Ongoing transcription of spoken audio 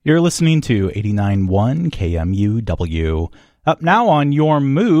You're listening to 89.1 KMUW. Up now on Your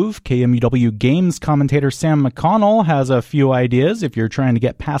Move, KMUW Games commentator Sam McConnell has a few ideas if you're trying to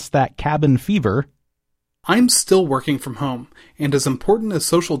get past that cabin fever. I'm still working from home, and as important as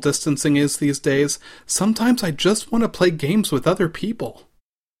social distancing is these days, sometimes I just want to play games with other people.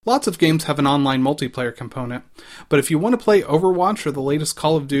 Lots of games have an online multiplayer component, but if you want to play Overwatch or the latest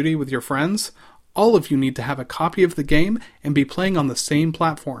Call of Duty with your friends, all of you need to have a copy of the game and be playing on the same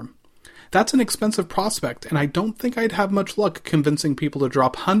platform. That's an expensive prospect, and I don't think I'd have much luck convincing people to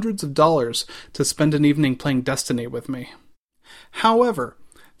drop hundreds of dollars to spend an evening playing Destiny with me. However,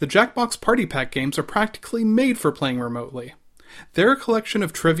 the Jackbox Party Pack games are practically made for playing remotely. They're a collection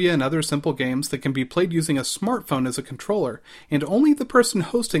of trivia and other simple games that can be played using a smartphone as a controller, and only the person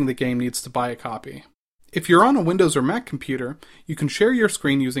hosting the game needs to buy a copy. If you're on a Windows or Mac computer, you can share your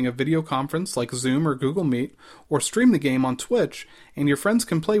screen using a video conference like Zoom or Google Meet, or stream the game on Twitch, and your friends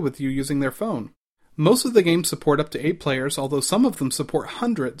can play with you using their phone. Most of the games support up to 8 players, although some of them support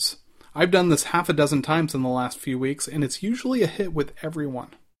hundreds. I've done this half a dozen times in the last few weeks, and it's usually a hit with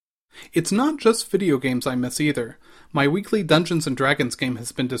everyone. It's not just video games I miss either. My weekly Dungeons & Dragons game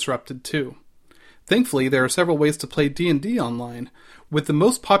has been disrupted too. Thankfully, there are several ways to play D&D online, with the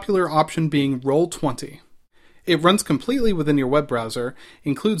most popular option being Roll20. It runs completely within your web browser,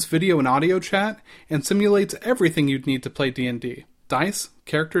 includes video and audio chat, and simulates everything you'd need to play D&D: dice,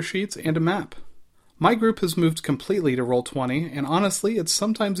 character sheets, and a map. My group has moved completely to Roll20, and honestly, it's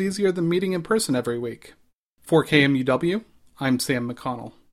sometimes easier than meeting in person every week. For KMUW, I'm Sam McConnell.